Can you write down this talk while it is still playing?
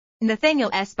Nathaniel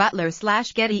S.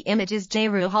 Butler/Getty Images.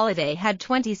 Jrue Holiday had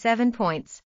 27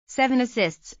 points, 7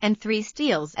 assists and 3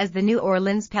 steals as the New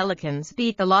Orleans Pelicans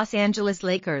beat the Los Angeles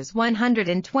Lakers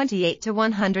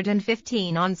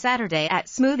 128-115 on Saturday at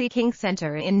Smoothie King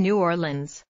Center in New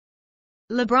Orleans.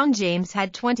 LeBron James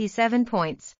had 27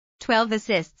 points, 12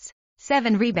 assists,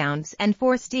 7 rebounds and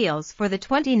 4 steals for the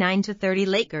 29-30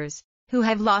 Lakers, who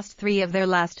have lost 3 of their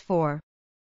last 4.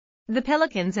 The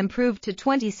Pelicans improved to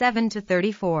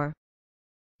 27-34.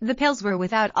 The Pels were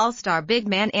without All-Star big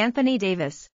man Anthony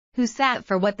Davis, who sat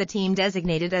for what the team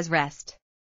designated as rest.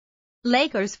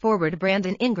 Lakers forward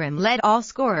Brandon Ingram led all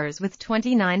scorers with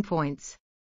 29 points.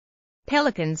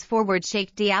 Pelicans forward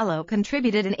Shake Diallo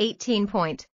contributed an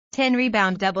 18-point,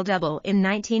 10-rebound double-double in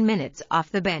 19 minutes off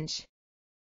the bench.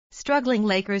 Struggling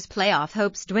Lakers playoff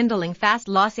hopes dwindling fast.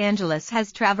 Los Angeles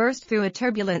has traversed through a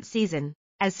turbulent season,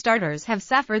 as starters have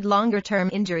suffered longer-term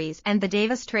injuries and the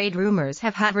Davis trade rumors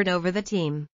have hovered over the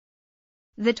team.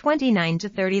 The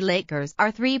 29-30 Lakers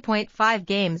are 3.5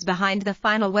 games behind the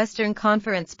final Western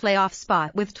Conference playoff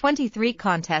spot with 23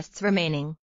 contests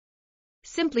remaining.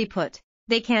 Simply put,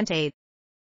 they can't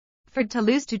afford to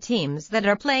lose to teams that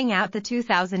are playing out the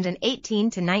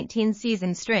 2018-19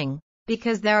 season string,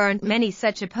 because there aren't many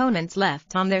such opponents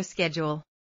left on their schedule.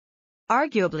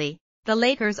 Arguably, the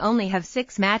Lakers only have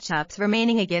 6 matchups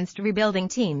remaining against rebuilding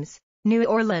teams: New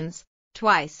Orleans,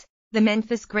 twice, the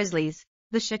Memphis Grizzlies,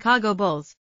 the Chicago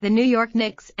Bulls, the New York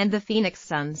Knicks and the Phoenix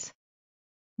Suns.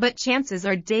 But chances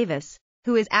are Davis,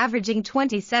 who is averaging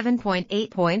 27.8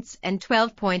 points and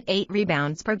 12.8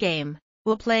 rebounds per game,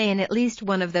 will play in at least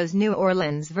one of those New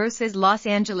Orleans versus Los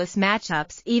Angeles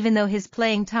matchups, even though his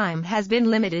playing time has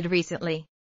been limited recently.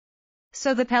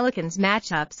 So the Pelicans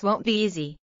matchups won't be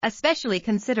easy, especially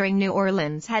considering New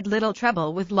Orleans had little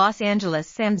trouble with Los Angeles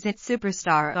Sam's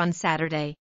superstar on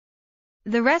Saturday.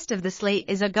 The rest of the slate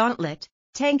is a gauntlet.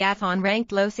 Tankathon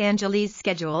ranked Los Angeles'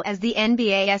 schedule as the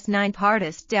NBA's 9th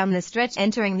hardest down the stretch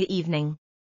entering the evening.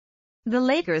 The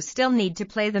Lakers still need to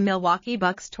play the Milwaukee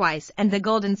Bucks twice and the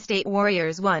Golden State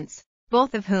Warriors once,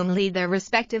 both of whom lead their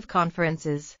respective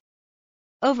conferences.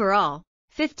 Overall,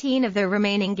 15 of their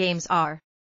remaining games are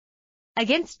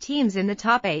against teams in the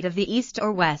top 8 of the East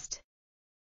or West.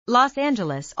 Los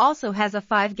Angeles also has a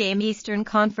 5-game Eastern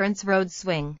Conference road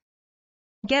swing.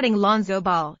 Getting Lonzo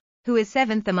Ball, who is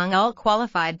 7th among all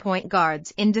qualified point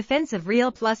guards in defensive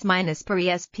real plus-minus per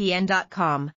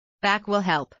ESPN.com, back will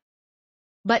help.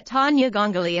 But Tanya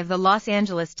Gongoli of the Los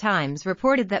Angeles Times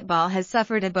reported that Ball has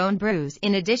suffered a bone bruise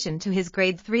in addition to his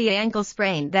grade 3 ankle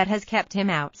sprain that has kept him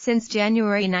out since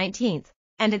January 19,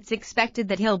 and it's expected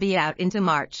that he'll be out into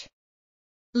March.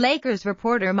 Lakers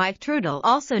reporter Mike Trudell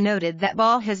also noted that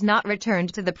Ball has not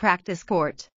returned to the practice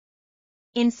court.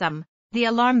 In sum, the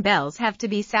alarm bells have to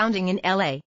be sounding in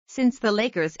LA, since the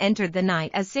Lakers entered the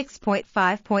night as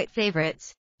 6.5-point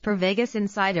favorites, per Vegas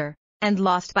Insider, and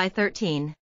lost by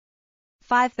 13.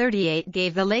 538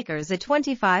 gave the Lakers a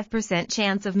 25%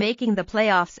 chance of making the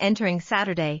playoffs entering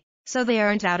Saturday, so they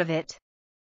aren't out of it.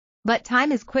 But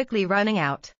time is quickly running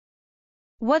out.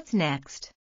 What's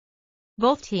next?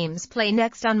 Both teams play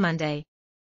next on Monday.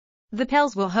 The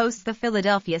Pels will host the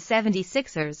Philadelphia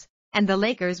 76ers, and the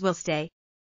Lakers will stay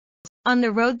on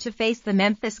the road to face the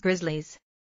Memphis Grizzlies.